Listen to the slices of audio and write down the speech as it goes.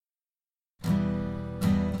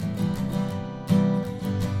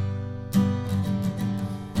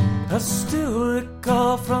I still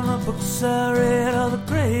recall from the books I read all the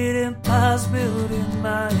great empires built in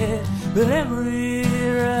my head. But every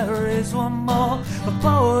year I raise one more. I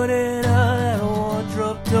bought it out that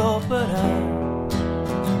wardrobe door, but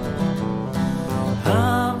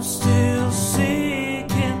I'm still seeking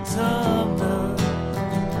Tumnus.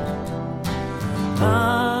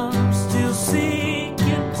 I'm still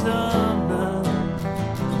seeking Tumnus.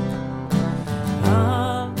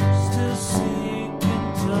 I'm still seeking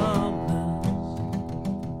Tumnus.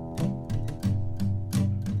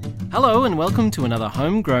 Hello and welcome to another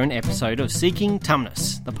homegrown episode of Seeking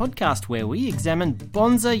Tumnus, the podcast where we examine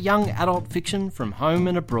bonza young adult fiction from home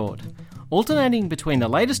and abroad, alternating between the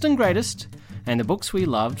latest and greatest and the books we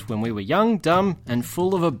loved when we were young, dumb, and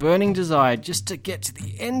full of a burning desire just to get to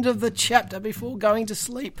the end of the chapter before going to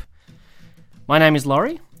sleep. My name is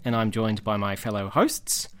Laurie, and I'm joined by my fellow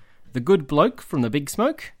hosts, the good bloke from the Big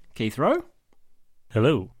Smoke, Keith Rowe.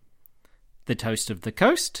 Hello. The toast of the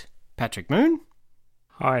coast, Patrick Moon.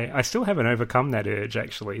 Hi. I still haven't overcome that urge,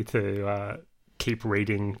 actually, to keep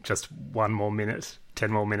reading just 1 more minute,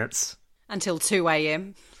 10 more minutes. Until 2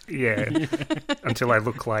 a.m. Yeah, until I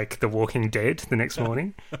look like The Walking Dead the next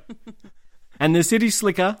morning. And the city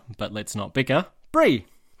slicker, but let's not bicker, Bree.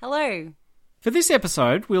 Hello. For this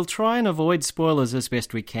episode, we'll try and avoid spoilers as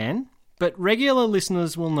best we can, but regular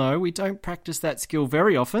listeners will know we don't practice that skill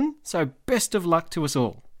very often, so best of luck to us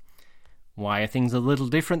all. Why are things a little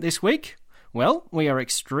different this week? Well, we are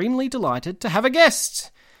extremely delighted to have a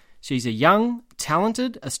guest. She's a young,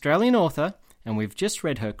 talented Australian author, and we've just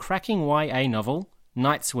read her cracking YA novel,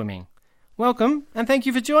 Night Swimming. Welcome, and thank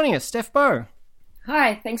you for joining us, Steph Bow.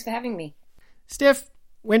 Hi, thanks for having me. Steph,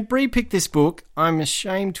 when Bree picked this book, I'm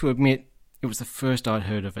ashamed to admit it was the first I'd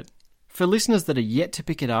heard of it. For listeners that are yet to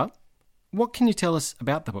pick it up, what can you tell us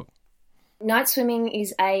about the book? Night Swimming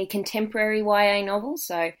is a contemporary YA novel,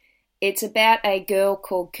 so it's about a girl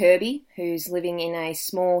called Kirby who's living in a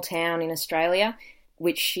small town in Australia,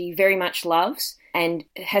 which she very much loves, and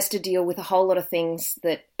has to deal with a whole lot of things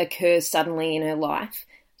that occur suddenly in her life.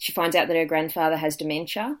 She finds out that her grandfather has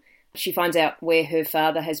dementia. She finds out where her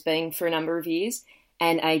father has been for a number of years,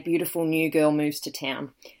 and a beautiful new girl moves to town.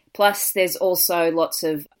 Plus, there's also lots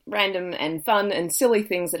of random and fun and silly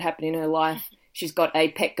things that happen in her life. She's got a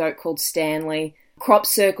pet goat called Stanley. Crop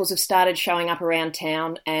circles have started showing up around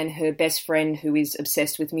town, and her best friend, who is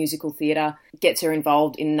obsessed with musical theatre, gets her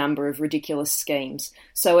involved in a number of ridiculous schemes.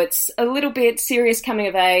 So it's a little bit serious coming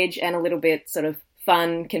of age and a little bit sort of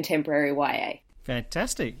fun contemporary YA.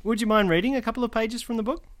 Fantastic. Would you mind reading a couple of pages from the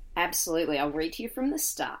book? Absolutely. I'll read to you from the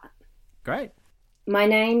start. Great. My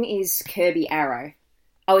name is Kirby Arrow.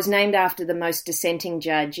 I was named after the most dissenting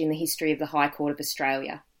judge in the history of the High Court of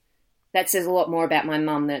Australia. That says a lot more about my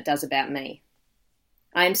mum than it does about me.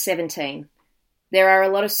 I am 17. There are a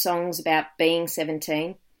lot of songs about being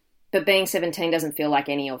 17, but being 17 doesn't feel like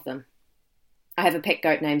any of them. I have a pet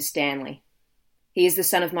goat named Stanley. He is the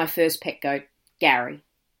son of my first pet goat, Gary.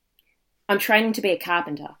 I'm training to be a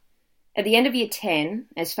carpenter. At the end of year 10,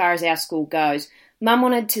 as far as our school goes, Mum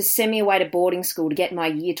wanted to send me away to boarding school to get my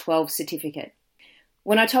year 12 certificate.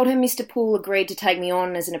 When I told her Mr. Poole agreed to take me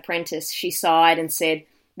on as an apprentice, she sighed and said,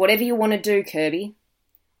 "Whatever you want to do, Kirby."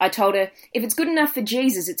 I told her, if it's good enough for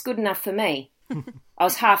Jesus, it's good enough for me. I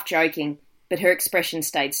was half joking, but her expression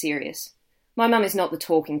stayed serious. My mum is not the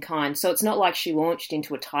talking kind, so it's not like she launched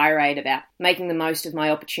into a tirade about making the most of my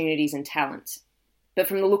opportunities and talents. But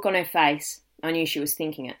from the look on her face, I knew she was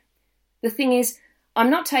thinking it. The thing is, I'm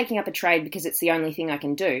not taking up a trade because it's the only thing I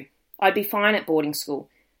can do. I'd be fine at boarding school,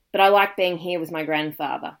 but I like being here with my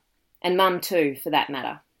grandfather. And Mum too, for that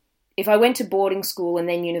matter. If I went to boarding school and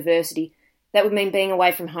then university, that would mean being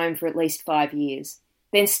away from home for at least 5 years.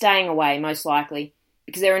 Then staying away, most likely,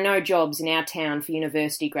 because there are no jobs in our town for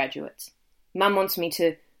university graduates. Mum wants me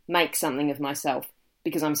to make something of myself,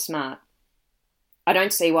 because I'm smart. I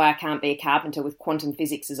don't see why I can't be a carpenter with quantum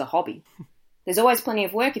physics as a hobby. There's always plenty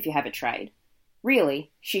of work if you have a trade.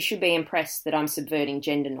 Really, she should be impressed that I'm subverting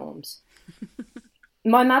gender norms.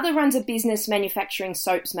 My mother runs a business manufacturing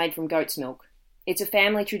soaps made from goat's milk. It's a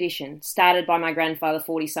family tradition, started by my grandfather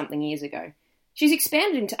 40-something years ago. She's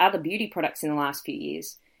expanded into other beauty products in the last few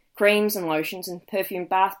years. Creams and lotions and perfumed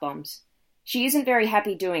bath bombs. She isn't very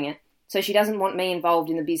happy doing it, so she doesn't want me involved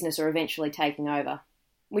in the business or eventually taking over.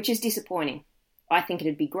 Which is disappointing. I think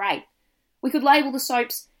it'd be great. We could label the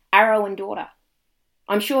soaps Arrow and Daughter.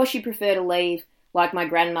 I'm sure she'd prefer to leave, like my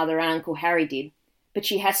grandmother and Uncle Harry did, but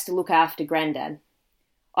she has to look after Grandad.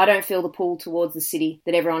 I don't feel the pull towards the city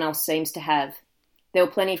that everyone else seems to have. There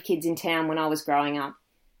were plenty of kids in town when I was growing up,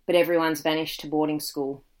 but everyone's vanished to boarding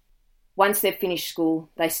school. Once they've finished school,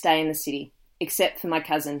 they stay in the city, except for my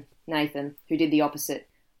cousin, Nathan, who did the opposite,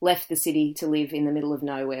 left the city to live in the middle of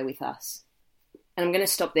nowhere with us. And I'm going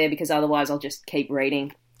to stop there because otherwise I'll just keep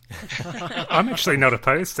reading. I'm actually not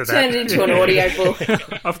opposed to that. Turn it into an audio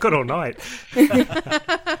book. I've got all night.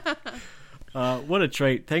 What a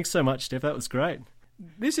treat. Thanks so much, Steph. That was great.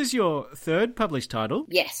 This is your third published title.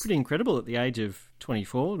 Yes. Pretty incredible at the age of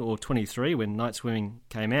 24 or 23 when Night Swimming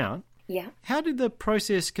came out. Yeah. How did the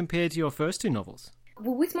process compare to your first two novels?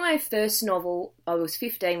 Well, with my first novel, I was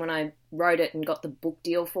 15 when I wrote it and got the book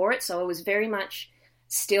deal for it, so I was very much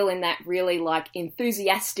still in that really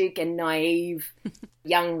enthusiastic and naive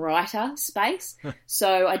young writer space.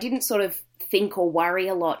 So I didn't sort of think or worry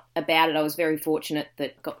a lot about it. I was very fortunate that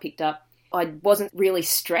it got picked up. I wasn't really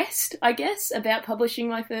stressed, I guess, about publishing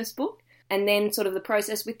my first book. And then sort of the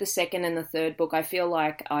process with the second and the third book, I feel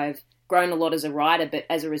like I've grown a lot as a writer, but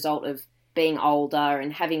as a result of being older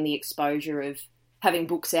and having the exposure of having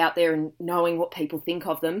books out there and knowing what people think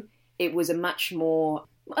of them, it was a more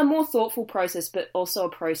thoughtful process, but also a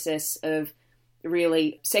process of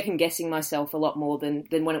really second-guessing myself a lot more than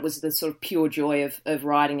when it was the sort of pure joy of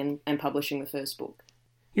writing and publishing the first book.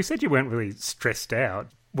 You said you weren't really stressed out.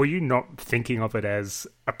 Were you not thinking of it as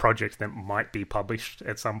a project that might be published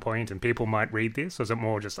at some point and people might read this? Or was it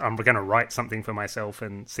more just, I'm going to write something for myself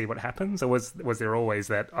and see what happens? Or was there always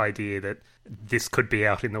that idea that this could be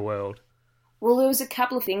out in the world? Well, there was a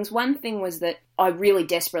couple of things. One thing was that I really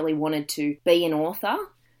desperately wanted to be an author,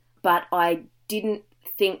 but I didn't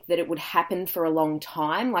think that it would happen for a long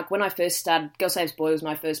time. Like when I first started, Girl Saves Boy was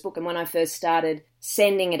my first book, and when I first started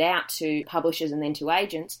sending it out to publishers and then to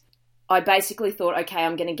agents, I basically thought, okay,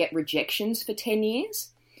 I'm going to get rejections for 10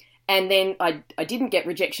 years. And then I didn't get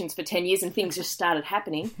rejections for 10 years and things just started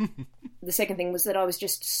happening. The second thing was that I was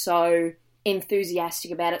just so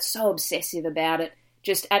enthusiastic about it, so obsessive about it,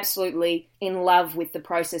 just absolutely in love with the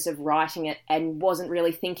process of writing it and wasn't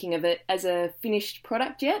really thinking of it as a finished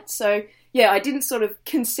product yet. So, yeah, I didn't sort of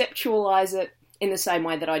conceptualise it in the same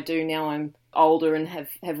way that I do now. I'm older and have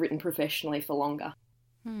written professionally for longer.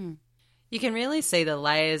 You can really see the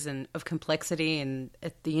layers of complexity and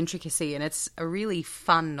the intricacy, and it's a really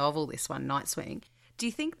fun novel, this one, Night Swimming. Do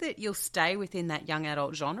you think that you'll stay within that young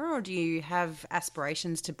adult genre, or do you have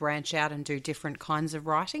aspirations to branch out and do different kinds of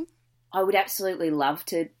writing? I would absolutely love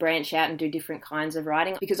to branch out and do different kinds of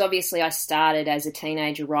writing because obviously I started as a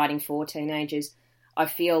teenager writing for teenagers. I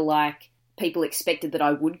feel like people expected that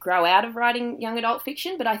I would grow out of writing young adult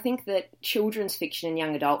fiction, but I think that children's fiction and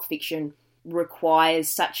young adult fiction requires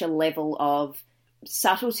such a level of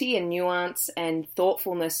subtlety and nuance and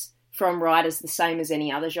thoughtfulness from writers the same as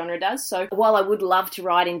any other genre does. So while I would love to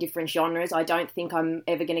write in different genres, I don't think I'm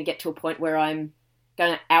ever going to get to a point where I'm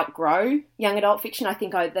going to outgrow young adult fiction. I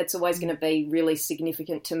think that's always going to be really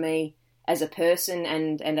significant to me as a person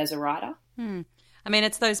and as a writer. I mean,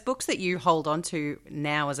 it's those books that you hold on to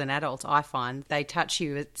now as an adult, I find. They touch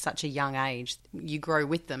you at such a young age. You grow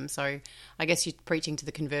with them. So I guess you're preaching to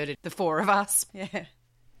the converted, the four of us. Yeah.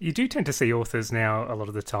 You do tend to see authors now a lot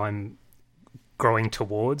of the time growing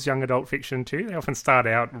towards young adult fiction too. They often start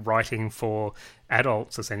out writing for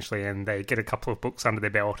adults essentially, and they get a couple of books under their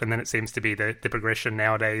belt, and then it seems to be the progression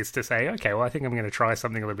nowadays to say, okay, well, I think I'm going to try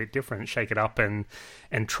something a little bit different, shake it up and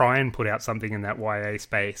try and put out something in that YA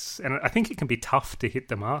space. And I think it can be tough to hit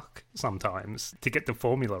the mark sometimes, to get the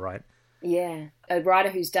formula right. Yeah. A writer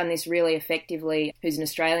who's done this really effectively, who's an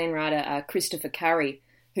Australian writer, Christopher Curry,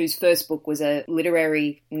 whose first book was a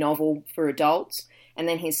literary novel for adults, and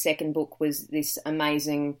then his second book was this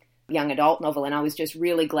amazing young adult novel. And I was just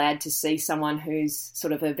really glad to see someone who's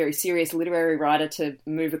sort of a very serious literary writer to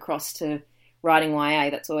move across to writing YA.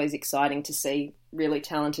 That's always exciting to see really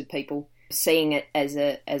talented people seeing it as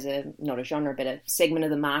a not a genre, but a segment of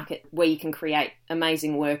the market where you can create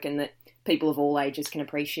amazing work and that people of all ages can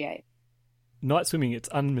appreciate. Night Swimming, it's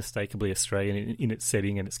unmistakably Australian in its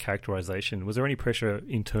setting and its characterisation. Was there any pressure,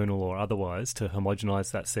 internal or otherwise, to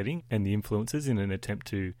homogenise that setting and the influences in an attempt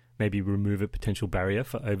to maybe remove a potential barrier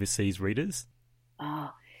for overseas readers?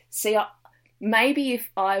 Maybe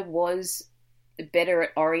if I was better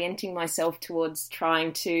at orienting myself towards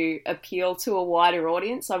trying to appeal to a wider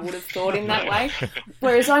audience, I would have thought in that way.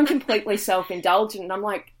 Whereas I'm completely self-indulgent, and I'm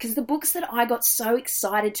like, because the books that I got so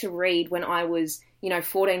excited to read when I was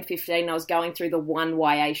 14, 15, and I was going through the one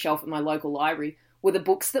YA shelf at my local library, were the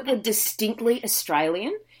books that were distinctly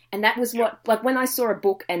Australian. And that was what, like when I saw a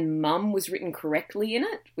book and Mum was written correctly in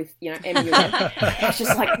it with, M-U-M, I was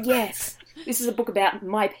just like, yes, this is a book about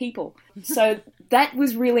my people. So that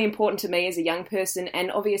was really important to me as a young person.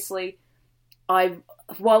 And obviously,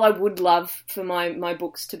 while I would love for my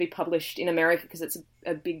books to be published in America because it's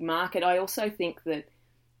a big market, I also think that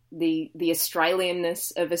the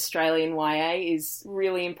Australianness of Australian YA is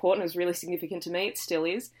really important. It was really significant to me. It still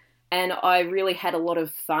is. And I really had a lot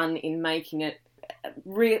of fun in making it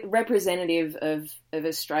representative of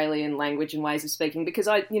Australian language and ways of speaking, because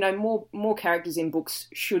more characters in books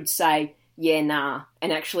should say yeah, nah,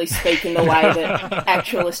 and actually speak in the way that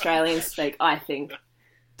actual Australians speak, I think.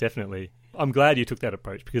 Definitely. I'm glad you took that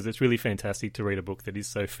approach, because it's really fantastic to read a book that is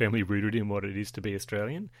so firmly rooted in what it is to be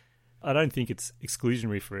Australian. I don't think it's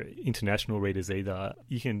exclusionary for international readers either.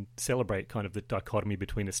 You can celebrate kind of the dichotomy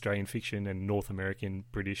between Australian fiction and North American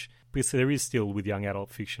British, because there is still, with young adult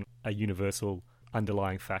fiction, a universal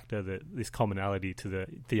underlying factor, that this commonality to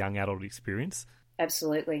the young adult experience.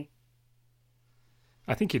 Absolutely.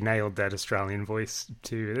 I think you nailed that Australian voice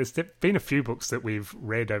too. There's been a few books that we've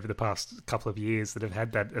read over the past couple of years that have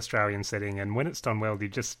had that Australian setting, and when it's done well,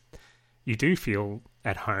 you do feel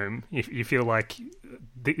at home. You feel like,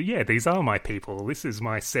 these are my people. This is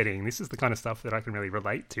my setting. This is the kind of stuff that I can really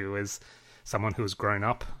relate to as someone who has grown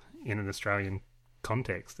up in an Australian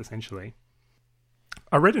context, essentially.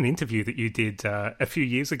 I read an interview that you did a few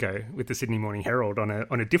years ago with the Sydney Morning Herald on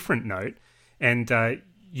a different note, and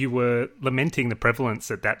you were lamenting the prevalence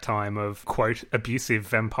at that time of, quote, abusive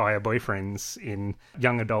vampire boyfriends in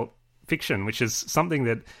young adult fiction, which is something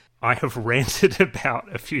that I have ranted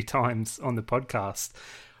about a few times on the podcast.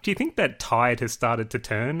 Do you think that tide has started to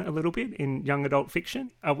turn a little bit in young adult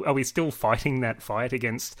fiction? Are we still fighting that fight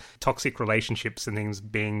against toxic relationships and things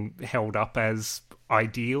being held up as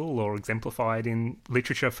ideal or exemplified in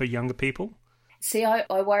literature for younger people? See, I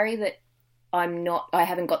worry that I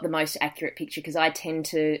haven't got the most accurate picture, because I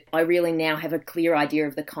really now have a clear idea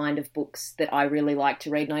of the kind of books that I really like to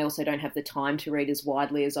read, and I also don't have the time to read as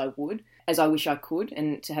widely as I wish I could,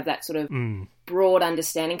 and to have that sort of broad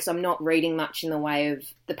understanding, because I'm not reading much in the way of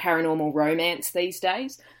the paranormal romance these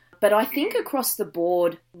days. But I think across the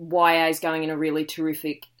board, YA is going in a really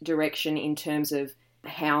terrific direction in terms of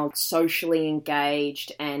how socially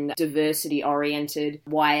engaged and diversity-oriented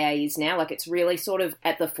YA is now. Like, it's really sort of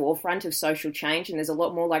at the forefront of social change, and there's a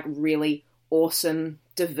lot more like really awesome,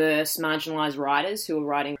 diverse, marginalised writers who are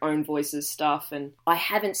writing own voices stuff. And I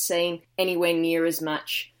haven't seen anywhere near as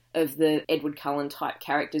much of the Edward Cullen type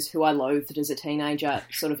characters who I loathed as a teenager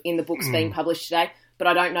sort of in the books being published today. But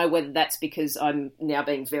I don't know whether that's because I'm now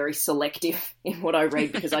being very selective in what I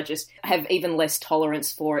read, because I just have even less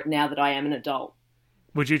tolerance for it now that I am an adult.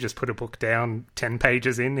 Would you just put a book down 10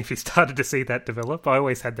 pages in if you started to see that develop? I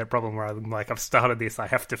always had that problem where I'm like, I've started this, I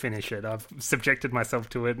have to finish it. I've subjected myself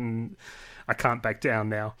to it and I can't back down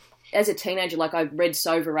now. As a teenager, like, I read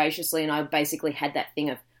so voraciously, and I basically had that thing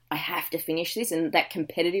of, I have to finish this, and that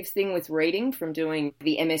competitive thing with reading from doing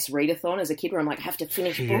the MS Readathon as a kid, where I'm like, I have to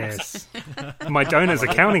finish books. Yes. My donors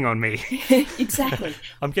are counting on me. Exactly.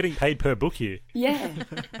 I'm getting paid per book here. Yeah.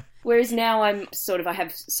 Whereas now I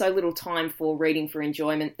have so little time for reading for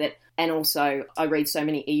enjoyment and also I read so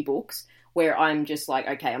many ebooks where I'm just like,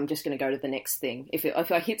 okay, I'm just going to go to the next thing.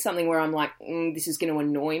 If I hit something where I'm like, this is going to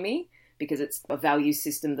annoy me because it's a value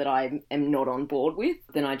system that I am not on board with,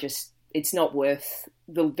 then it's not worth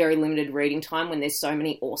the very limited reading time when there's so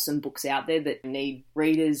many awesome books out there that need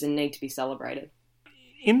readers and need to be celebrated.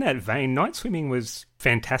 In that vein, Night Swimming was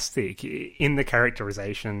fantastic in the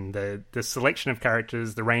characterization, the selection of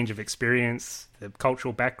characters, the range of experience, the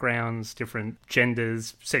cultural backgrounds, different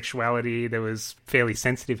genders, sexuality. There was fairly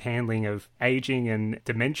sensitive handling of aging and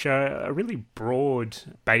dementia, a really broad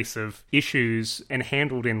base of issues, and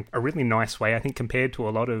handled in a really nice way, I think, compared to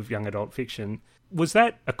a lot of young adult fiction. Was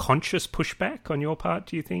that a conscious pushback on your part,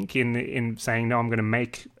 do you think, in saying, no, I'm going to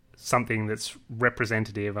make something that's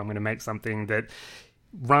representative, I'm going to make something that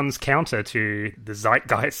runs counter to the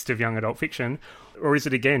zeitgeist of young adult fiction? Or is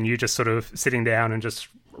it, again, you just sort of sitting down and just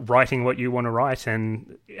writing what you want to write,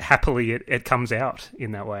 and happily it comes out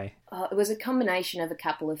in that way? It was a combination of a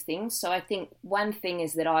couple of things. So I think one thing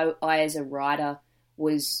is that I as a writer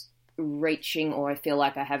was reaching, or I feel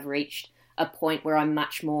like I have reached, a point where I'm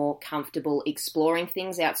much more comfortable exploring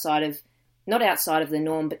things not outside of the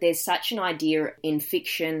norm, but there's such an idea in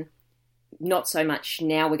fiction, not so much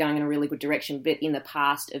now, we're going in a really good direction, but in the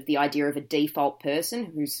past, of the idea of a default person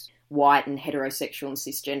who's white and heterosexual and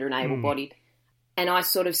cisgender and able-bodied. And I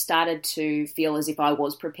sort of started to feel as if I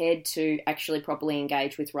was prepared to actually properly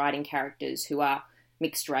engage with writing characters who are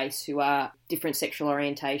mixed race, who are different sexual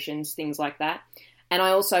orientations, things like that. And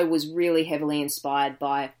I also was really heavily inspired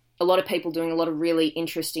by a lot of people doing a lot of really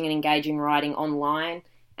interesting and engaging writing online,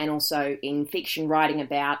 and also in fiction, writing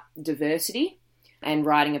about diversity and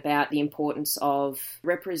writing about the importance of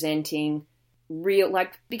representing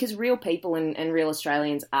because real people and real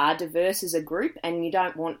Australians are diverse as a group, and you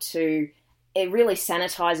don't want to it really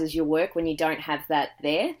sanitizes your work when you don't have that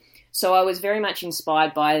there. So I was very much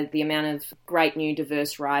inspired by the amount of great new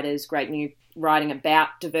diverse writers, great new writing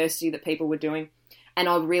about diversity that people were doing. And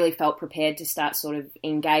I really felt prepared to start sort of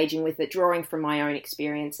engaging with it, drawing from my own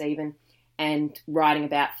experience even, and writing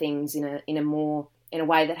about things in a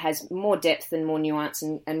way that has more depth and more nuance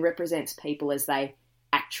and represents people as they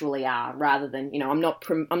actually are, rather than, I'm not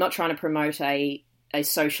trying to promote a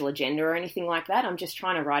social agenda or anything like that. I'm just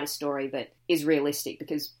trying to write a story that is realistic,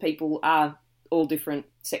 because people are all different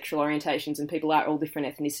sexual orientations and people are all different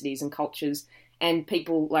ethnicities and cultures, and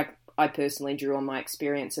people, like, I personally drew on my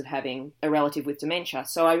experience of having a relative with dementia.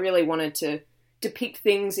 So I really wanted to depict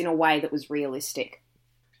things in a way that was realistic.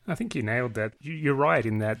 I think you nailed that. You're right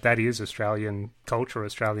in that is Australian culture,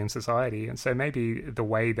 Australian society. And so maybe the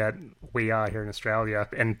way that we are here in Australia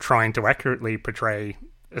and trying to accurately portray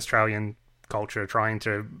Australian culture, trying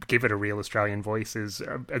to give it a real Australian voice is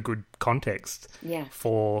a good context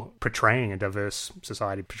for portraying a diverse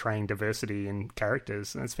society, portraying diversity in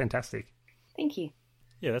characters. And it's fantastic. Thank you.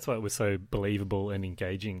 Yeah, that's why it was so believable and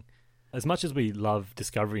engaging. As much as we love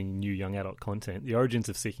discovering new young adult content, the origins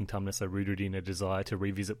of Seeking Tumnus are rooted in a desire to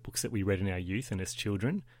revisit books that we read in our youth and as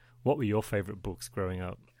children. What were your favourite books growing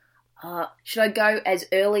up? Should I go as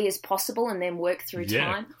early as possible and then work through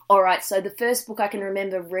time? All right, so the first book I can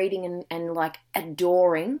remember reading and like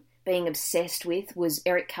adoring, being obsessed with, was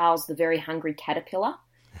Eric Carle's The Very Hungry Caterpillar.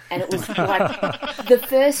 And it was like the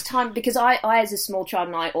first time, because I as a small child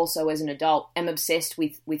and I also as an adult am obsessed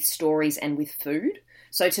with stories and with food.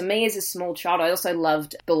 So to me as a small child, I also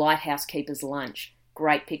loved The Lighthouse Keeper's Lunch.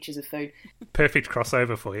 Great pictures of food. Perfect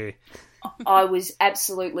crossover for you. I was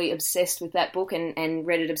absolutely obsessed with that book and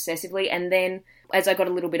read it obsessively. And then as I got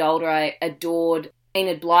a little bit older, I adored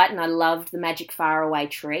Enid Blyton. I loved The Magic Faraway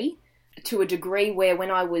Tree to a degree where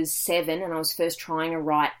when I was 7 and I was first trying to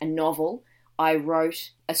write a novel, I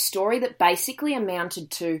wrote a story that basically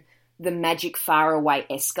amounted to The Magic Faraway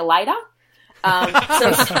Escalator. So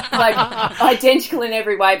it's like identical in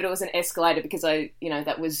every way, but it was an escalator because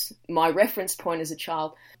that was my reference point as a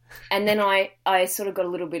child. And then I sort of got a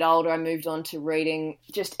little bit older. I moved on to reading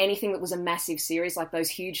just anything that was a massive series, like those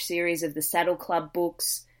huge series of the Saddle Club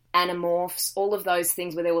books, Animorphs, all of those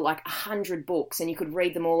things where there were like 100 books and you could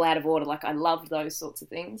read them all out of order. Like I loved those sorts of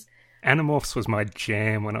things. Animorphs was my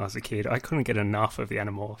jam when I was a kid. I couldn't get enough of the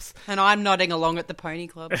Animorphs. And I'm nodding along at the Pony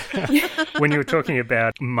Club. When you were talking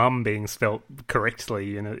about mum being spelt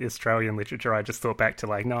correctly in Australian literature, I just thought back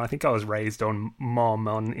to I think I was raised on mom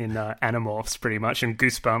in Animorphs pretty much, and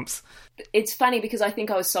Goosebumps. It's funny because I think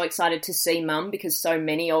I was so excited to see mum because so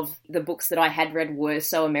many of the books that I had read were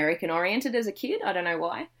so American oriented as a kid. I don't know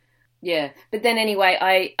why. Yeah, but then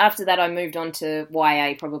anyway, after that I moved on to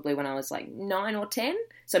YA probably when I was like 9 or 10.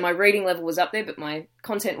 So my reading level was up there, but my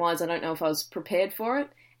content-wise, I don't know if I was prepared for it.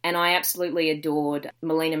 And I absolutely adored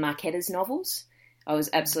Melina Marchetta's novels. I was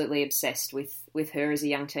absolutely obsessed with her as a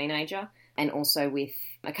young teenager, and also with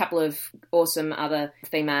a couple of awesome other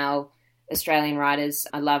female Australian writers.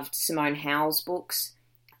 I loved Simone Howell's books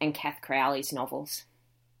and Kath Crowley's novels.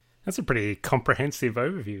 That's a pretty comprehensive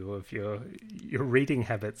overview of your reading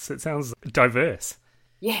habits. It sounds diverse.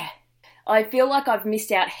 Yeah. I feel like I've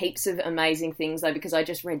missed out heaps of amazing things, though, because I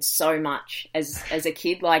just read so much as a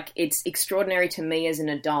kid. Like, it's extraordinary to me as an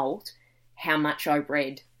adult how much I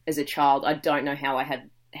read as a child. I don't know how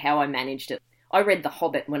I managed it. I read The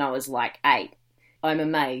Hobbit when I was like 8. I'm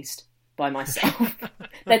amazed by myself.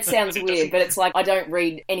 That sounds weird, but it's like I don't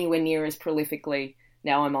read anywhere near as prolifically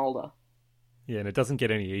now I'm older. Yeah, and it doesn't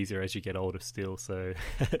get any easier as you get older still, so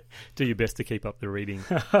do your best to keep up the reading.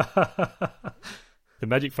 The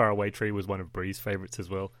Magic Faraway Tree was one of Bree's favourites as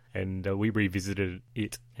well, and we revisited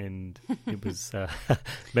it, and it was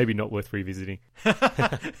maybe not worth revisiting.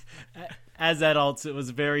 As adults, it was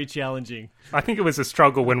very challenging. I think it was a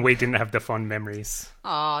struggle when we didn't have the fond memories.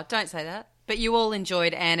 Oh, don't say that. But you all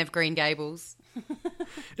enjoyed Anne of Green Gables.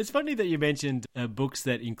 It's funny that you mentioned books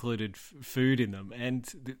that included food in them,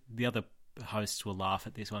 and the other hosts will laugh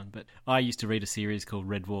at this one, but I used to read a series called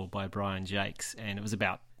Redwall by Brian Jakes, and it was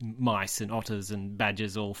about mice and otters and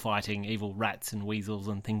badgers all fighting evil rats and weasels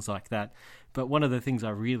and things like that. But one of the things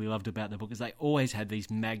I really loved about the book is they always had these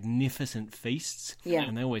magnificent feasts,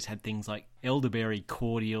 and they always had things like elderberry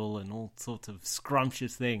cordial and all sorts of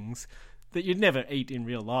scrumptious things that you'd never eat in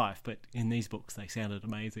real life, but in these books they sounded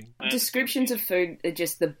amazing. Descriptions of food are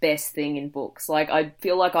just the best thing in books. Like, I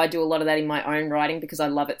feel like I do a lot of that in my own writing because I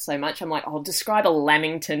love it so much. I'm like, I'll describe a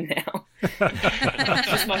lamington now. It's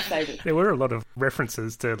just my favourite. There were a lot of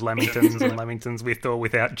references to lamingtons and lamingtons with or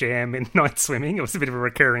without jam in Night Swimming. It was a bit of a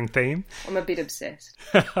recurring theme. I'm a bit obsessed.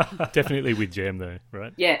 Definitely with jam, though,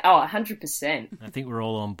 right? Yeah, 100%. I think we're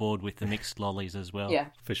all on board with the mixed lollies as well. Yeah.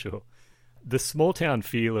 For sure. The small town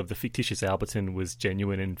feel of the fictitious Alberton was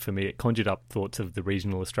genuine, and for me it conjured up thoughts of the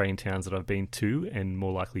regional Australian towns that I've been to and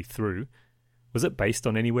more likely through. Was it based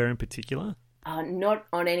on anywhere in particular? Not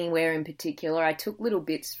on anywhere in particular. I took little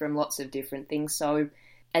bits from lots of different things. So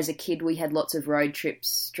as a kid, we had lots of road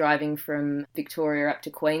trips driving from Victoria up to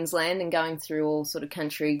Queensland and going through all sort of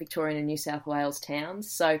country Victorian and New South Wales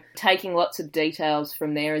towns. So taking lots of details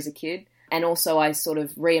from there as a kid. And also I sort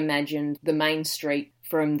of reimagined the main street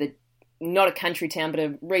from not a country town, but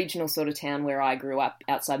a regional sort of town where I grew up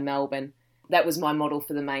outside Melbourne. That was my model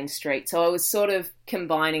for the main street. So I was sort of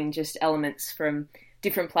combining just elements from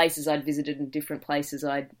different places I'd visited and different places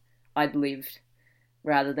I'd lived,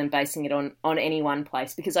 rather than basing it on any one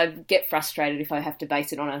place, because I get frustrated if I have to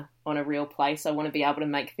base it on a real place. I want to be able to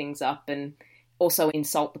make things up and also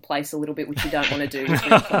insult the place a little bit, which you don't want to do with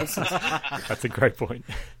real places. That's a great point.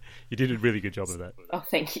 You did a really good job of that. Oh,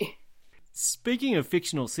 thank you. Speaking of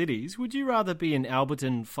fictional cities, would you rather be in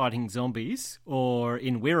Alberton fighting zombies or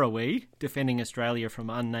in Wirrawee defending Australia from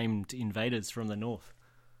unnamed invaders from the north?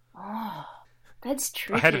 Oh, that's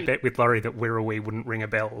tricky. I had a bet with Laurie that Wirrawee wouldn't ring a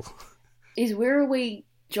bell. Is Wirrawee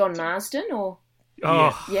John Marsden or...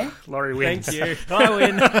 Oh, yeah? Laurie wins. Thank you. I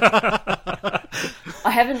win. I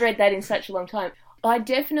haven't read that in such a long time. I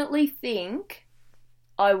definitely think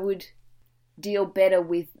I would deal better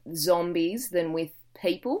with zombies than with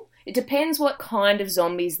people. It depends what kind of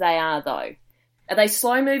zombies they are, though. Are they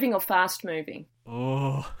slow-moving or fast-moving?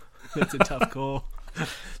 Oh, that's a tough call.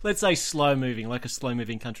 Let's say slow-moving, like a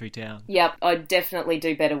slow-moving country town. Yep, I'd definitely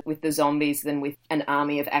do better with the zombies than with an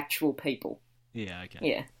army of actual people. Yeah, okay.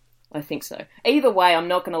 Yeah, I think so. Either way, I'm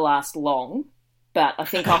not going to last long, but I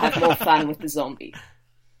think I'll have more fun with the zombies.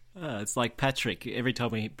 It's like Patrick. Every time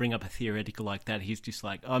we bring up a theoretical like that, he's just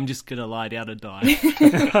like, I'm just going to lie down and die.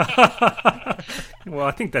 Well,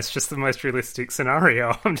 I think that's just the most realistic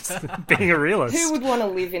scenario. I'm just being a realist. Who would want to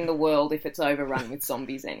live in the world if it's overrun with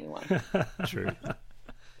zombies anyway? True.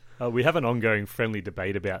 We have an ongoing friendly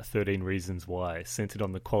debate about 13 Reasons Why, centred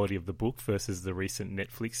on the quality of the book versus the recent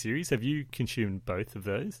Netflix series. Have you consumed both of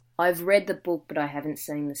those? I've read the book, but I haven't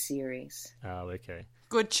seen the series. Oh, okay.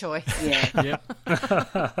 Good choice. Yeah. Yep.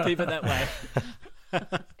 Keep it that way.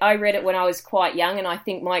 I read it when I was quite young, and I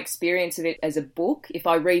think my experience of it as a book, if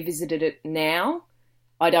I revisited it now,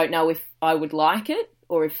 I don't know if I would like it,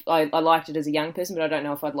 or if I liked it as a young person, but I don't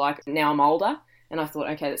know if I'd like it now I'm older. And I thought,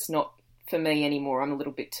 okay, that's not for me anymore. I'm a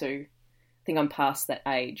little bit too... I think I'm past that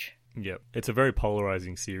age. Yep. It's a very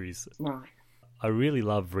polarising series. Right. I really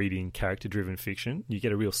love reading character-driven fiction. You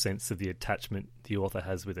get a real sense of the attachment the author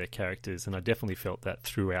has with their characters, and I definitely felt that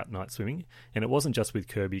throughout Night Swimming. And it wasn't just with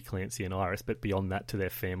Kirby, Clancy and Iris, but beyond that to their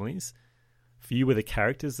families. For you, were the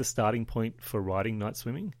characters the starting point for writing Night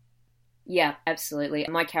Swimming? Yeah, absolutely.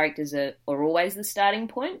 My characters are always the starting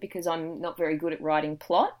point because I'm not very good at writing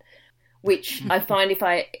plot, which I find if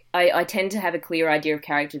I tend to have a clear idea of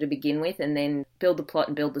character to begin with and then build the plot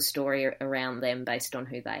and build the story around them based on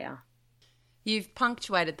who they are. You've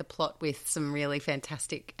punctuated the plot with some really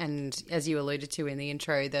fantastic and, as you alluded to in the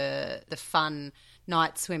intro, the fun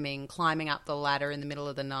night swimming, climbing up the ladder in the middle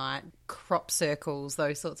of the night, crop circles,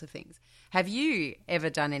 those sorts of things. Have you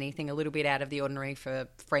ever done anything a little bit out of the ordinary for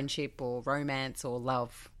friendship or romance or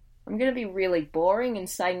love? I'm going to be really boring and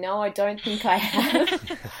say no, I don't think I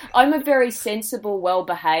have. I'm a very sensible,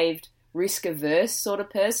 well-behaved, risk-averse sort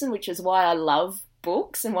of person, which is why I love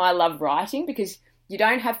books and why I love writing, because you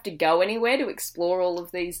don't have to go anywhere to explore all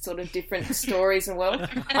of these sort of different stories and worlds.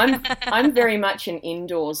 I'm very much an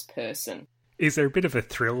indoors person. Is there a bit of a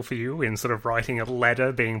thrill for you in sort of writing a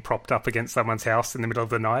ladder being propped up against someone's house in the middle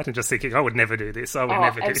of the night and just thinking, I would never do this, I would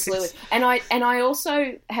never do this? And I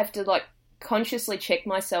also have to like consciously check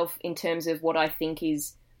myself in terms of what I think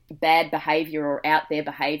is bad behaviour or out there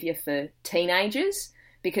behaviour for teenagers,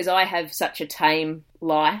 because I have such a tame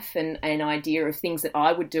life and an idea of things that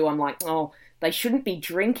I would do. I'm like, oh, they shouldn't be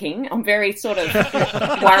drinking. I'm very sort of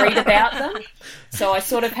worried about them. So I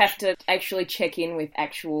sort of have to actually check in with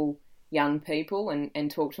actual young people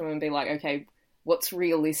and talk to them and be like, okay, what's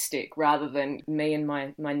realistic rather than me and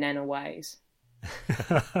my nana ways.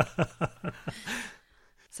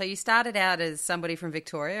 So you started out as somebody from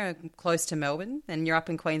Victoria, close to Melbourne, and you're up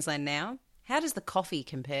in Queensland now. How does the coffee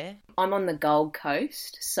compare? I'm on the Gold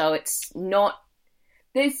Coast, so it's not...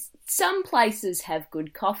 There's some places have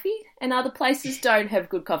good coffee and other places don't have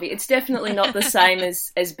good coffee. It's definitely not the same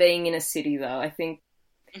as being in a city, though. I think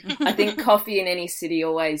coffee in any city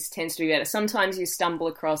always tends to be better. Sometimes you stumble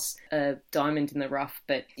across a diamond in the rough,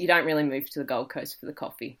 but you don't really move to the Gold Coast for the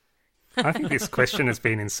coffee. I think this question has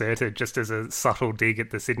been inserted just as a subtle dig at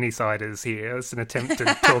the Sydney-siders here. It's an attempt to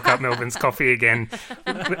talk up Melbourne's coffee again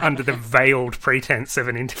under the veiled pretense of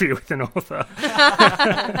an interview with an author.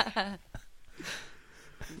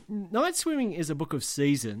 Night Swimming is a book of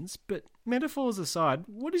seasons, but metaphors aside,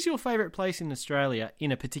 what is your favourite place in Australia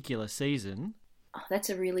in a particular season? Oh, that's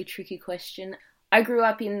a really tricky question. I grew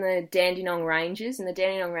up in the Dandenong Ranges, and the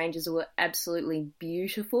Dandenong Ranges were absolutely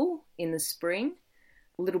beautiful in the spring.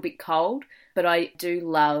 A little bit cold, but I do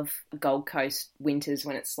love Gold Coast winters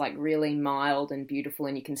when it's like really mild and beautiful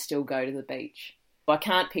and you can still go to the beach. I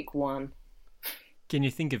can't pick one. Can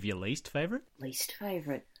you think of your least favourite? Least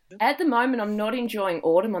favourite? At the moment, I'm not enjoying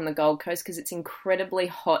autumn on the Gold Coast because it's incredibly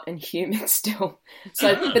hot and humid still.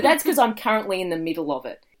 But that's because I'm currently in the middle of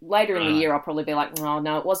it. Later in the year, I'll probably be like, oh,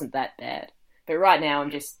 no, it wasn't that bad. But right now,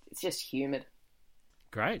 it's just humid.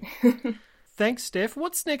 Great. Thanks, Steph.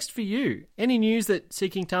 What's next for you? Any news that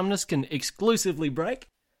Seeking Tumnus can exclusively break?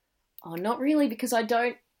 Oh, not really, because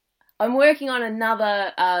I'm working on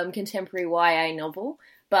another contemporary YA novel,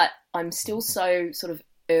 but I'm still so sort of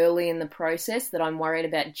early in the process that I'm worried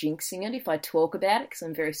about jinxing it if I talk about it, because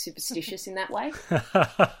I'm very superstitious in that way.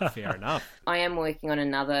 Fair enough. I am working on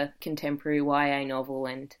another contemporary YA novel,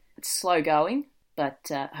 and it's slow going,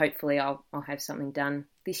 but hopefully I'll have something done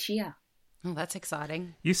this year. Oh, that's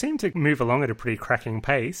exciting. You seem to move along at a pretty cracking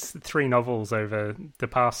pace. 3 novels over the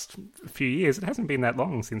past few years. It hasn't been that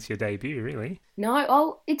long since your debut, really. No,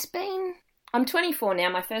 well, I'm 24 now.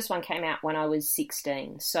 My first one came out when I was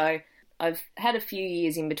 16. So I've had a few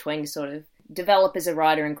years in between to sort of develop as a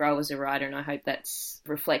writer and grow as a writer, and I hope that's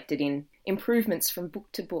reflected in improvements from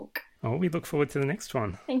book to book. Oh, we look forward to the next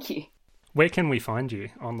one. Thank you. Where can we find you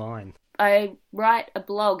online? I write a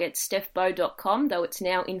blog at stephbow.com, though it's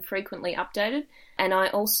now infrequently updated. And I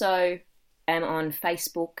also am on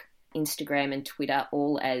Facebook, Instagram and Twitter,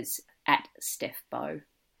 all as @StephBow.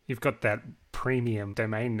 You've got that premium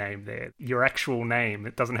domain name there. Your actual name.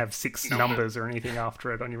 It doesn't have 6 numbers or anything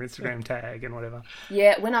after it on your Instagram tag and whatever.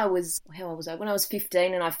 Yeah, when I was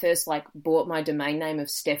 15 and I first bought my domain name of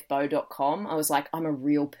stephbow.com, I was like, I'm a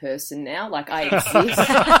real person now. Like, I exist.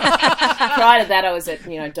 Prior to that, I was at,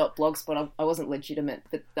 .blogspot. I wasn't legitimate.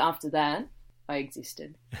 But after that, I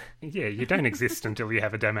existed. Yeah, you don't exist until you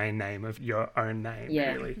have a domain name of your own name,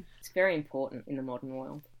 really. It's very important in the modern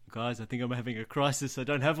world. Guys, I think I'm having a crisis. I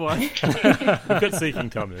don't have one. We've got Seeking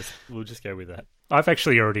Tumnus. We'll just go with that. I've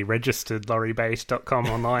actually already registered lauriebate.com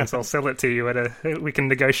online, so I'll sell it to you we can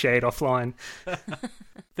negotiate offline.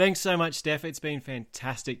 Thanks so much, Steph. It's been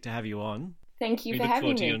fantastic to have you on. Thank you for having me. We look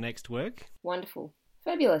forward to your next work. Wonderful.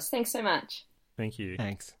 Fabulous. Thanks so much. Thank you.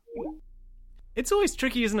 Thanks. It's always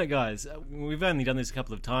tricky, isn't it, guys? We've only done this a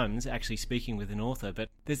couple of times, actually speaking with an author, but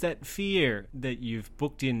there's that fear that you've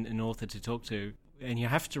booked in an author to talk to, and you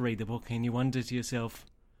have to read the book and you wonder to yourself,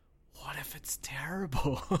 what if it's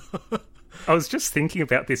terrible? I was just thinking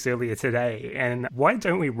about this earlier today, and why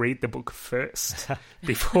don't we read the book first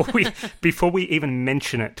before we even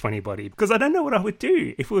mention it to anybody? Because I don't know what I would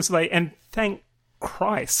do if it was and thank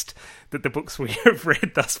Christ that the books we have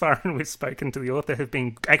read thus far and we've spoken to the author have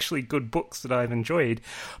been actually good books that I've enjoyed.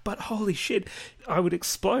 But holy shit, I would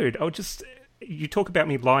explode. You talk about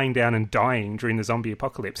me lying down and dying during the zombie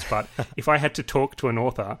apocalypse, but if I had to talk to an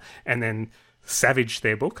author and then savage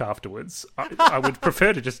their book afterwards, I would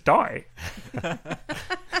prefer to just die.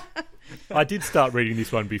 I did start reading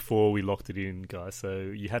this one before we locked it in, guys, so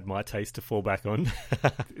you had my taste to fall back on.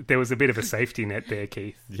 There was a bit of a safety net there,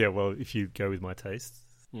 Keith. Yeah, well, if you go with my taste.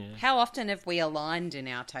 Yeah. How often have we aligned in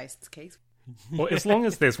our tastes, Keith? Well, as long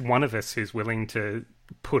as there's one of us who's willing to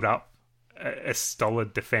put up a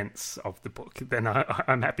stolid defense of the book, then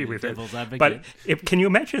I'm happy with it. But can you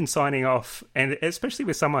imagine signing off, and especially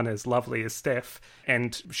with someone as lovely as Steph,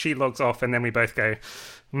 and she logs off and then we both go,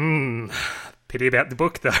 pity about the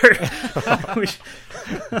book though.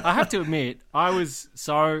 I have to admit, I was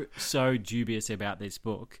so dubious about this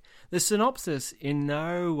book. The synopsis in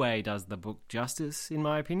no way does the book justice, in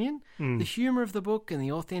my opinion. The humour of the book and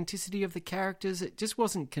the authenticity of the characters, it just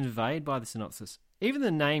wasn't conveyed by the synopsis. Even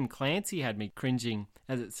the name Clancy had me cringing,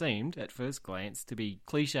 as it seemed, at first glance, to be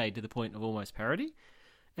cliched to the point of almost parody.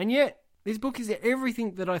 And yet, This book is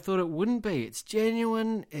everything that I thought it wouldn't be. It's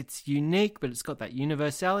genuine, it's unique, but it's got that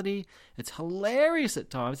universality. It's hilarious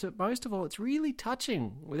at times, but most of all, it's really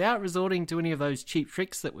touching without resorting to any of those cheap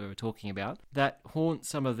tricks that we were talking about that haunt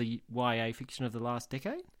some of the YA fiction of the last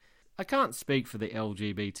decade. I can't speak for the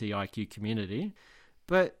LGBTIQ community,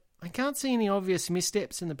 but I can't see any obvious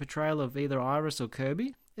missteps in the portrayal of either Iris or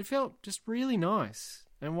Kirby. It felt just really nice.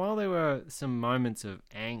 And while there were some moments of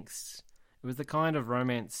angst, it was the kind of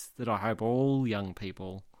romance that I hope all young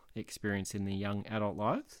people experience in their young adult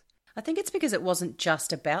lives. I think it's because it wasn't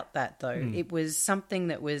just about that, though. It was something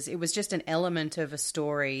it was just an element of a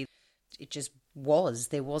story. It just was.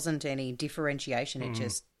 There wasn't any differentiation. It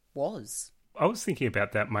just was. I was thinking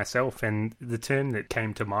about that myself, and the term that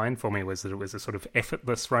came to mind for me was that it was a sort of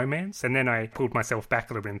effortless romance. And then I pulled myself back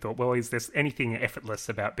a little bit and thought, well, is there anything effortless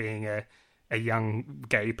about being a young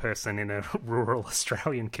gay person in a rural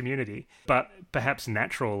Australian community? But perhaps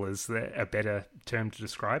natural is a better term to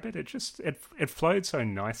describe it. It flowed so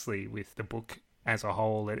nicely with the book as a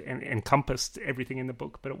whole. It encompassed everything in the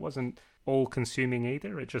book, but it wasn't all-consuming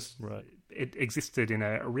either. It existed in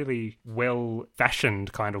a really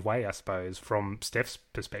well-fashioned kind of way, I suppose, from Steph's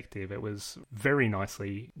perspective. It was very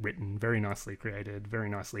nicely written, very nicely created, very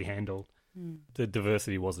nicely handled. The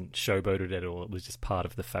diversity wasn't showboated at all. It was just part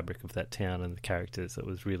of the fabric of that town and the characters. It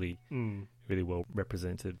was really, really well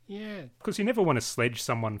represented. Yeah, because you never want to sledge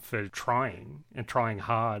someone for trying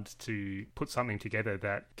hard to put something together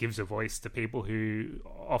that gives a voice to people who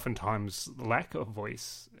oftentimes lack a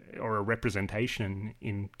voice or a representation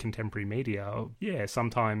in contemporary media. Yeah,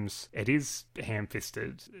 sometimes it is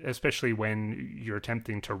ham-fisted, especially when you're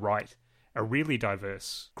attempting to write a really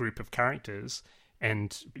diverse group of characters.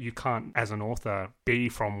 And you can't, as an author, be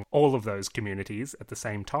from all of those communities at the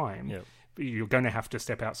same time. Yep. You're going to have to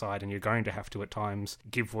step outside, and you're going to have to, at times,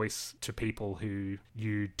 give voice to people who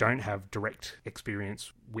you don't have direct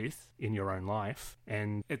experience with in your own life.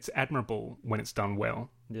 And it's admirable when it's done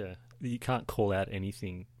well. Yeah. You can't call out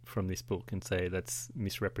anything from this book and say that's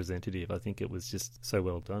misrepresentative. I think it was just so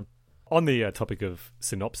well done. On the topic of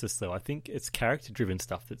synopsis, though, I think it's character-driven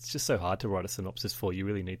stuff that's just so hard to write a synopsis for. You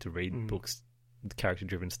really need to read books,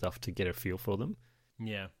 character-driven stuff, to get a feel for them.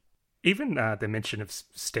 Yeah. Even the mention of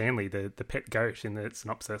Stanley, the pet goat, in the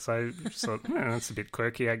synopsis, I just thought, that's a bit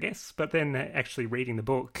quirky, I guess. But then actually reading the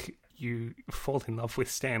book, you fall in love with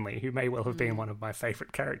Stanley, who may well have been one of my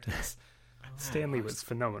favourite characters. Stanley was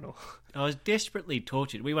phenomenal. I was desperately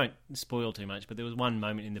tortured. We won't spoil too much, but there was one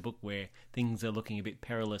moment in the book where things are looking a bit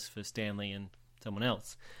perilous for Stanley and someone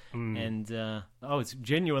else. And I was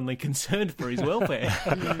genuinely concerned for his welfare.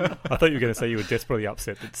 I thought you were going to say you were desperately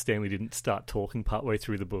upset that Stanley didn't start talking partway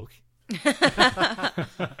through the book.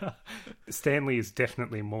 Stanley is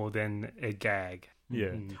definitely more than a gag.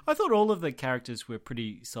 Yeah. I thought all of the characters were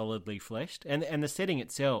pretty solidly fleshed, and the setting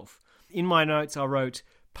itself. In my notes I wrote,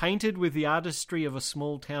 painted with the artistry of a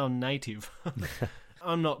small town native.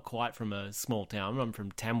 I'm not quite from a small town. I'm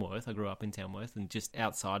from Tamworth. I grew up in Tamworth and just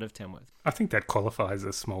outside of Tamworth. I think that qualifies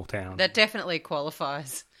as small town. That definitely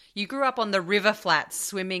qualifies. You grew up on the river flats,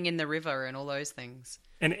 swimming in the river and all those things.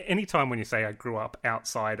 And any time when you say I grew up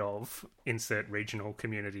outside of insert regional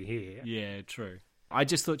community here. Yeah, true. I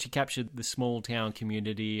just thought you captured the small town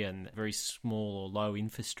community and very small or low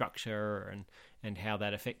infrastructure and how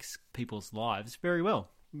that affects people's lives very well.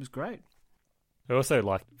 It was great. I also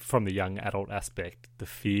like, from the young adult aspect, the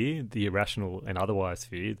fear, the irrational and otherwise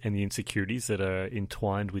fear, and the insecurities that are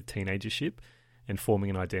entwined with teenagership and forming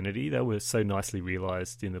an identity. That was so nicely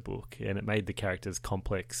realised in the book, and it made the characters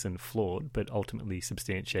complex and flawed, but ultimately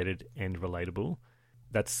substantiated and relatable.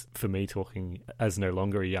 That's, for me, talking as no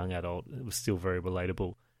longer a young adult, it was still very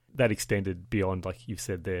relatable. That extended beyond, like you've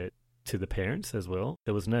said there, to the parents as well.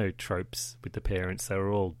 There was no tropes with the parents. They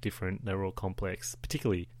were all different. They were all complex.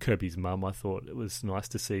 Particularly Kirby's mum, I thought it was nice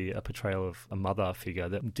to see a portrayal of a mother figure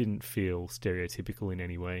that didn't feel stereotypical in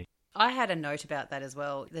any way. I had a note about that as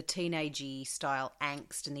well. The teenagey style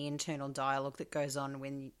angst and the internal dialogue that goes on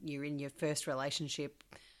when you're in your first relationship,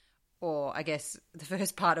 or I guess the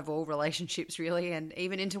first part of all relationships really, and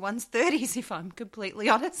even into one's 30s if I'm completely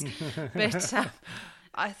honest. But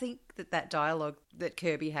I think that dialogue that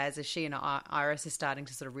Kirby has as she and Iris are starting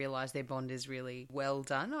to sort of realise their bond is really well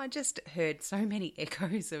done. I just heard so many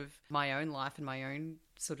echoes of my own life and my own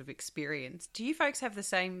sort of experience. Do you folks have the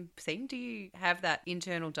same thing? Do you have that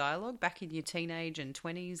internal dialogue back in your teenage and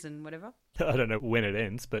 20s and whatever? I don't know when it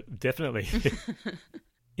ends, but definitely.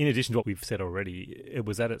 In addition to what we've said already, it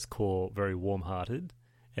was at its core very warm-hearted,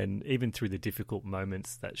 and even through the difficult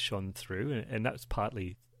moments that shone through, and that's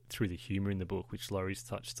partly through the humour in the book, which Laurie's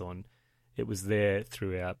touched on, it was there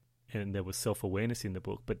throughout and there was self-awareness in the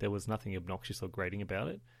book, but there was nothing obnoxious or grating about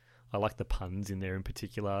it. I like the puns in there in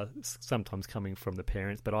particular, sometimes coming from the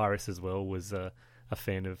parents, but Iris as well was a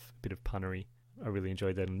fan of a bit of punnery. I really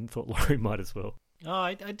enjoyed that and thought Laurie might as well. Oh,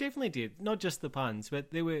 I definitely did. Not just the puns,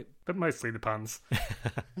 but there were... But mostly the puns.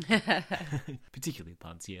 Particularly the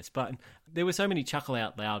puns, yes. But there were so many chuckle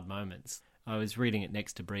out loud moments. I was reading it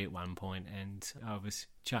next to Brie at one point and I was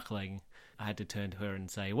chuckling. I had to turn to her and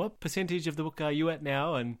say, what percentage of the book are you at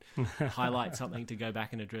now? And highlight something to go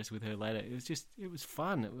back and address with her later. It was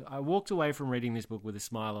fun. I walked away from reading this book with a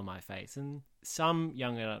smile on my face. And some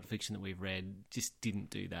young adult fiction that we've read just didn't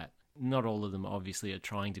do that. Not all of them obviously are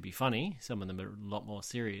trying to be funny. Some of them are a lot more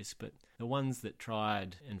serious. But the ones that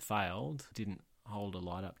tried and failed didn't hold a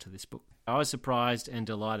light up to this book. I was surprised and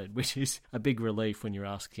delighted, which is a big relief when you're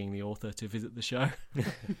asking the author to visit the show.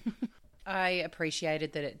 I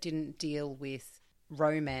appreciated that it didn't deal with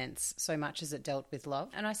romance so much as it dealt with love.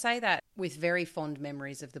 And I say that with very fond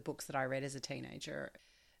memories of the books that I read as a teenager.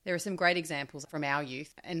 There are some great examples from our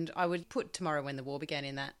youth, and I would put Tomorrow When the War Began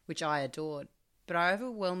in that, which I adored. But I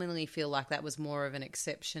overwhelmingly feel like that was more of an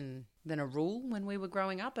exception than a rule when we were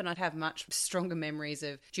growing up, and I'd have much stronger memories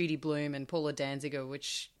of Judy Blume and Paula Danziger,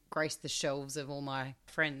 which graced the shelves of all my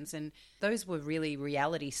friends, and those were really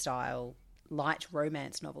reality-style light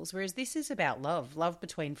romance novels, whereas this is about love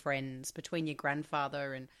between friends, between your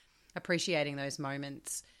grandfather, and appreciating those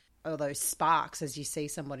moments or those sparks as you see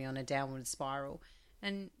somebody on a downward spiral,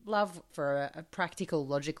 and love for a practical,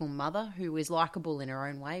 logical mother who is likeable in her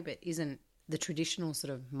own way but isn't the traditional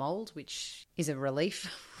sort of mould, which is a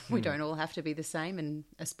relief. We don't all have to be the same and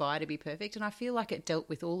aspire to be perfect, and I feel like it dealt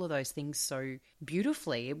with all of those things so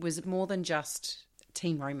beautifully. It was more than just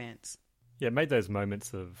teen romance. Yeah, it made those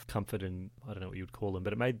moments of comfort, and I don't know what you would call them,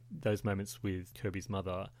 but it made those moments with Kirby's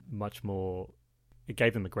mother much more, it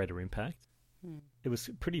gave them a greater impact. It was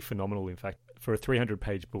pretty phenomenal, in fact, for a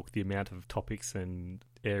 300-page book, the amount of topics and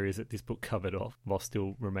areas that this book covered off while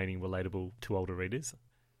still remaining relatable to older readers.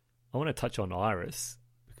 I want to touch on Iris,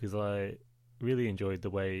 because I really enjoyed the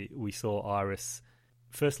way we saw Iris,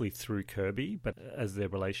 firstly through Kirby, but as their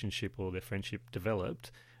relationship or their friendship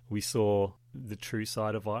developed, we saw the true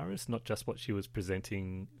side of Iris, not just what she was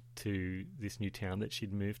presenting to this new town that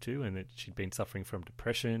she'd moved to, and that she'd been suffering from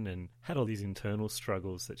depression and had all these internal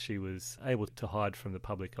struggles that she was able to hide from the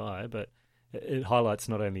public eye. But it highlights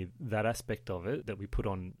not only that aspect of it, that we put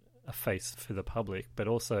on a face for the public, but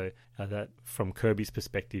also that from Kirby's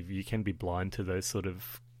perspective, you can be blind to those sort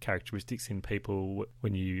of characteristics in people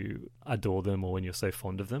when you adore them or when you're so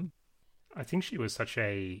fond of them. I think she was such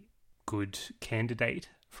a good candidate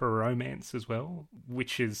for romance as well,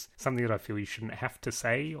 which is something that I feel you shouldn't have to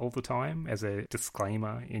say all the time as a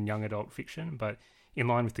disclaimer in young adult fiction. But in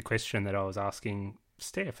line with the question that I was asking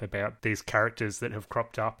Steph about these characters that have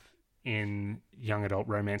cropped up in young adult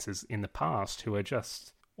romances in the past who are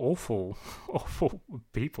just awful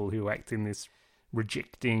people who act in this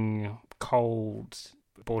rejecting, cold,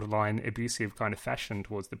 borderline abusive kind of fashion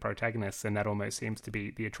towards the protagonist, and that almost seems to be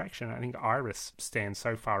the attraction. I think Iris stands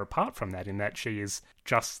so far apart from that in that she is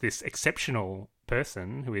just this exceptional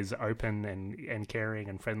person who is open and caring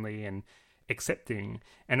and friendly and accepting.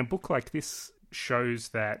 And a book like this shows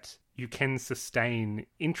that you can sustain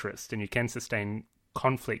interest and you can sustain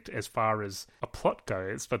conflict as far as a plot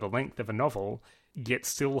goes for the length of a novel, yet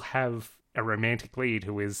still have a romantic lead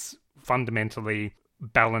who is fundamentally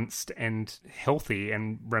balanced and healthy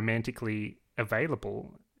and romantically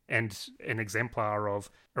available, and an exemplar of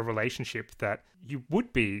a relationship that you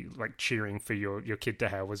would be like cheering for your kid to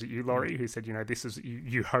have. Was it you, Laurie, who said, this is,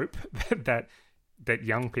 you hope that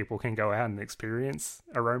young people can go out and experience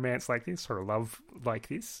a romance like this or a love like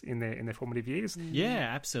this in their formative years? Yeah,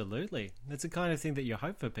 absolutely. That's the kind of thing that you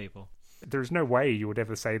hope for people. There's no way you would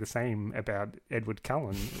ever say the same about Edward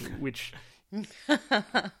Cullen, which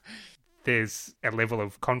there's a level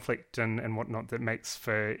of conflict and whatnot that makes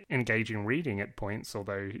for engaging reading at points,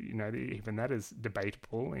 although, even that is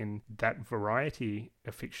debatable in that variety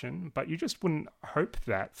of fiction. But you just wouldn't hope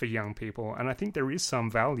that for young people. And I think there is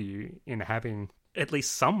some value in having at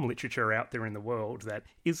least some literature out there in the world that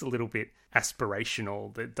is a little bit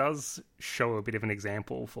aspirational, that does show a bit of an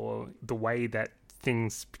example for the way that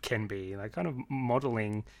things can be, kind of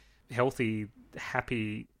modelling healthy,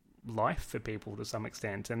 happy life for people to some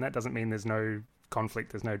extent. And that doesn't mean there's no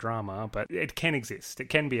conflict, there's no drama, but it can exist. It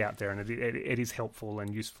can be out there, and it is helpful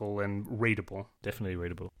and useful and readable. Definitely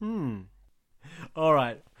readable. All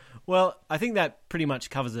right. Well, I think that pretty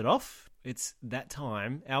much covers it off. It's that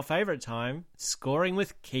time, our favourite time, Scoring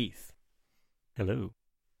with Keith. Hello.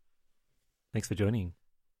 Thanks for joining.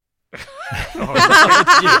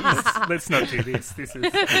 Let's not do this. This is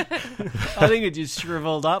I think it just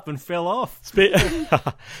shriveled up and fell off.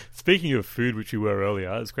 Speaking of food, which we were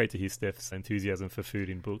earlier, it's great to hear Steph's enthusiasm for food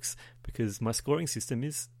in books, because my scoring system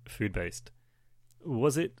is food-based.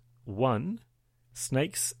 Was it 1,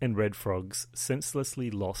 snakes and red frogs senselessly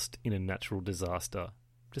lost in a natural disaster?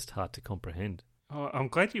 Just hard to comprehend. Oh, I'm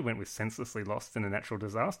glad you went with senselessly lost in a natural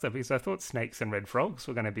disaster, because I thought snakes and red frogs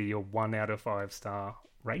were going to be your 1 out of 5 star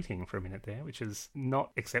rating for a minute there, which is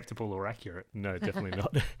not acceptable or accurate. No, definitely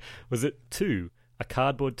not. Was it 2, a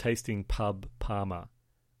cardboard-tasting pub Parma,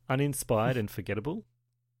 uninspired and forgettable?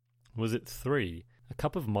 Was it 3, a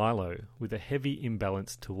cup of Milo with a heavy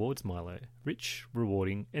imbalance towards Milo, rich,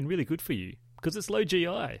 rewarding, and really good for you, because it's low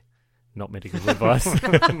GI? Not medical advice.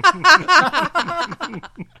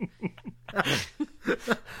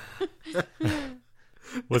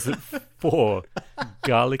 Was it 4,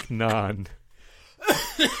 garlic naan?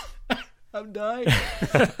 I'm dying.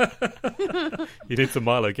 You need some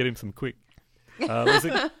Milo, get him some quick. Was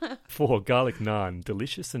it 4, garlic naan,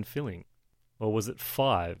 delicious and filling? Or was it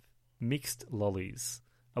 5, mixed lollies,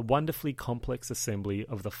 a wonderfully complex assembly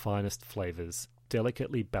of the finest flavours,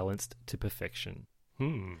 delicately balanced to perfection?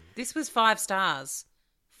 This was 5 stars,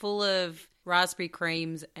 full of raspberry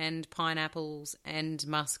creams and pineapples and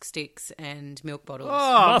musk sticks and milk bottles.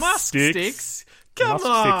 Oh, Musk musk sticks. sticks. Come Musk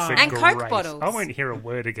on. sticks are And Coke great. bottles. I won't hear a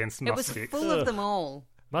word against It musk was sticks. full of them all.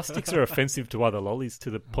 Musk sticks are offensive to other lollies to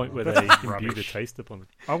the point where they That's imbue the rubbish. taste upon them.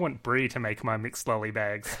 I want Brie to make my mixed lolly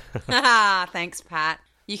bags. Thanks, Pat.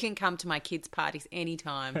 You can come to my kids' parties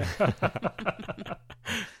anytime.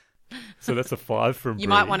 So that's a 5 from You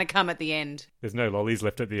Brie. might want to come at the end. There's no lollies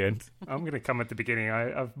left at the end. I'm going to come at the beginning.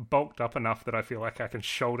 I've bulked up enough that I feel like I can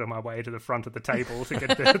shoulder my way to the front of the table to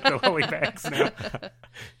get the lolly bags now.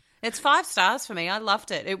 It's 5 stars for me. I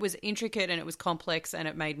loved it. It was intricate and it was complex and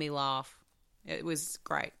it made me laugh. It was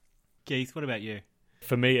great. Keith, what about you?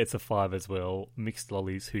 For me, it's a 5 as well. Mixed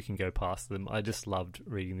lollies, who can go past them? I just loved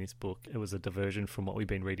reading this book. It was a diversion from what we've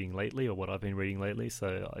been reading lately, or what I've been reading lately,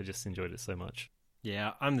 so I just enjoyed it so much.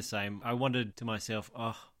 Yeah, I'm the same. I wondered to myself,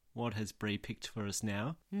 what has Brie picked for us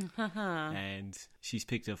now? And she's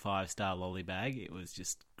picked a 5-star lolly bag. It was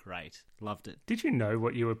just great. Loved it. Did you know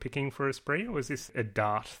what you were picking for a Brie, or was this a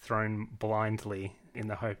dart thrown blindly in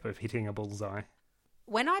the hope of hitting a bullseye?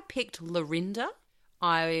 When I picked Lorinda,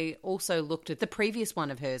 I also looked at the previous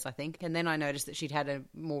one of hers, I think, and then I noticed that she'd had a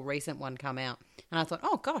more recent one come out. And I thought,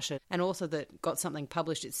 oh gosh, an author that got something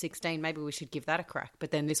published at 16, maybe we should give that a crack.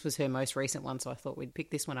 But then this was her most recent one, so I thought we'd pick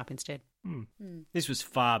this one up instead. This was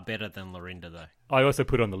far better than Lorinda, though. I also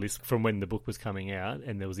put on the list from when the book was coming out,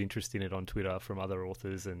 and there was interest in it on Twitter from other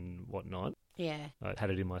authors and whatnot. Yeah. I had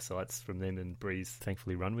it in my sights from then, and Bree's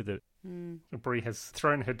thankfully run with it. Brie has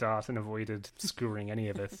thrown her dart and avoided skewering any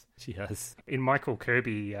of us. She has. In Michael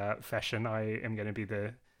Kirby fashion, I am going to be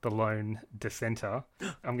the lone dissenter.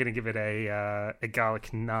 I'm going to give it a garlic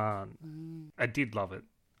naan. I did love it.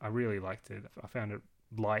 I really liked it. I found it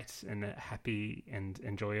light and happy and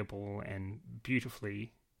enjoyable and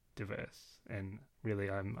beautifully diverse. And really,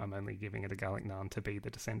 I'm only giving it a garlic naan to be the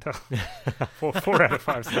dissenter. 4 out of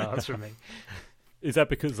 5 stars from me. Is that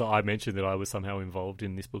because I mentioned that I was somehow involved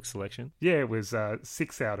in this book selection? Yeah, it was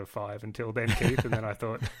 6 out of 5 until then, Keith, and then I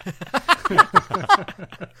thought...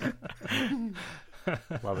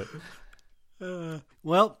 Love it.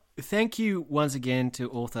 Well, thank you once again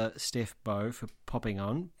to author Steph Bow for popping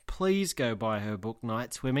on. Please go buy her book,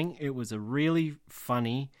 Night Swimming. It was a really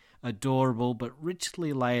funny, adorable, but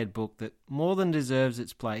richly layered book that more than deserves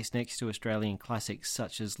its place next to Australian classics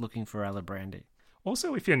such as Looking for Alibrandi.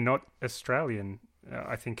 Also, if you're not Australian,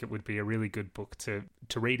 I think it would be a really good book to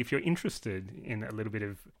read if you're interested in a little bit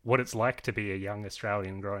of what it's like to be a young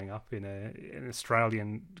Australian growing up in an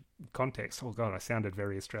Australian context. Oh God, I sounded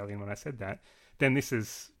very Australian when I said that. Then this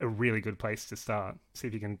is a really good place to start. See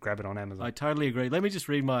if you can grab it on Amazon. I totally agree. Let me just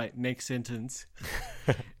read my next sentence.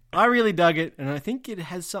 I really dug it, and I think it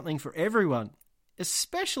has something for everyone,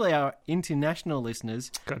 especially our international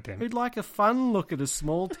listeners God damn it. who'd like a fun look at a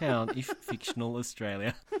small town, if fictional,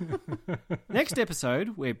 Australia. Next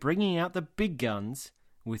episode, we're bringing out the big guns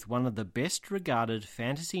with one of the best regarded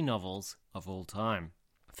fantasy novels of all time.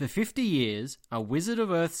 For 50 years, a wizard of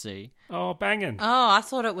Earthsea Oh, banging. Oh, I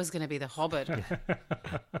thought it was going to be The Hobbit.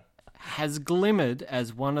 has glimmered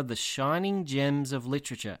as one of the shining gems of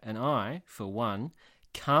literature, and I, for one,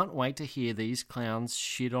 can't wait to hear these clowns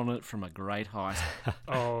shit on it from a great height.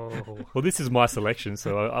 Oh. Well, this is my selection,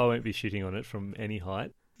 so I won't be shitting on it from any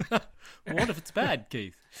height. What if it's bad,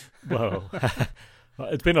 Keith? Well,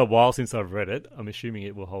 It's been a while since I've read it. I'm assuming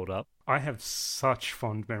it will hold up. I have such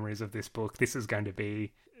fond memories of this book. This is going to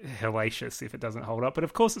be hellacious if it doesn't hold up, but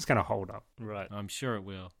of course it's going to hold up. Right. I'm sure it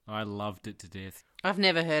will. I loved it to death. I've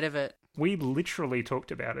never heard of it. We literally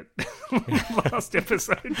talked about it last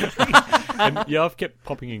episode. And yeah, I've kept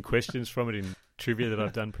popping in questions from it in trivia that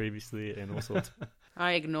I've done previously and all sorts.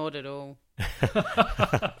 I ignored it all.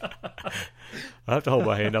 I have to hold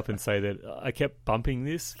my hand up and say that I kept bumping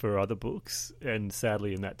this for other books, and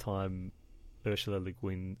sadly in that time Ursula Le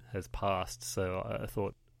Guin has passed, so I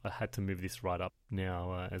thought I had to move this right up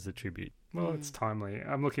now as a tribute. Well, it's timely.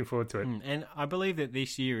 I'm looking forward to it. And I believe that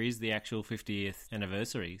this year is the actual 50th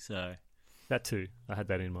anniversary, so... That too. I had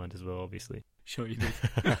that in mind as well, obviously. Sure you did.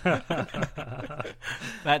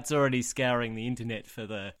 That's already scouring the internet for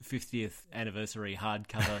the 50th anniversary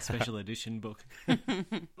hardcover special edition book.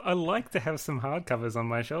 I like to have some hardcovers on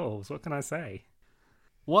my shelves. What can I say?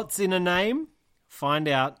 What's in a name? Find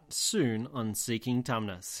out soon on Seeking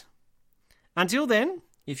Tumnus. Until then,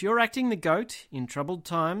 if you're acting the goat in troubled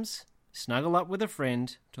times, snuggle up with a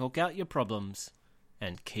friend, talk out your problems,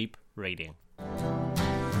 and keep reading.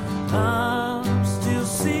 I'm still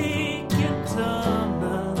seeking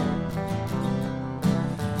Tumnus.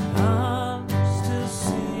 I'm still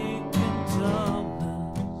seeking Tumnus.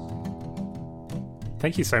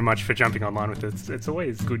 Thank you so much for jumping online with us. It's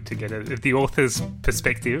always good to get the author's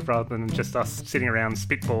perspective rather than just us sitting around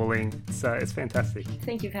spitballing. It's fantastic.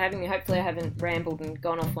 Thank you for having me. Hopefully I haven't rambled and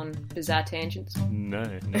gone off on bizarre tangents. No.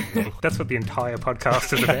 That's what the entire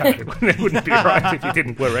podcast is about. It wouldn't be right if you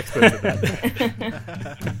didn't. We're experts at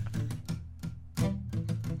that.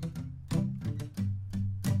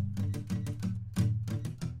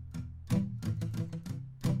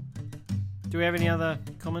 Do we have any other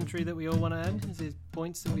commentary that we all want to add? Is there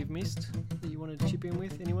points that we've missed that you want to chip in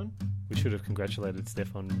with? Anyone? We should have congratulated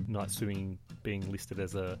Steph on Night Swimming being listed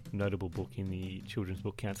as a notable book in the Children's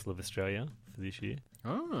Book Council of Australia for this year.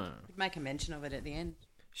 Oh. Make a mention of it at the end.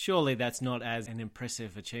 Surely that's not as an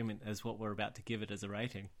impressive achievement as what we're about to give it as a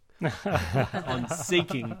rating. On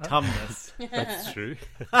Seeking Tumnus. That's true.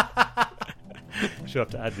 She'll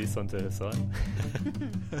have to add this onto her site.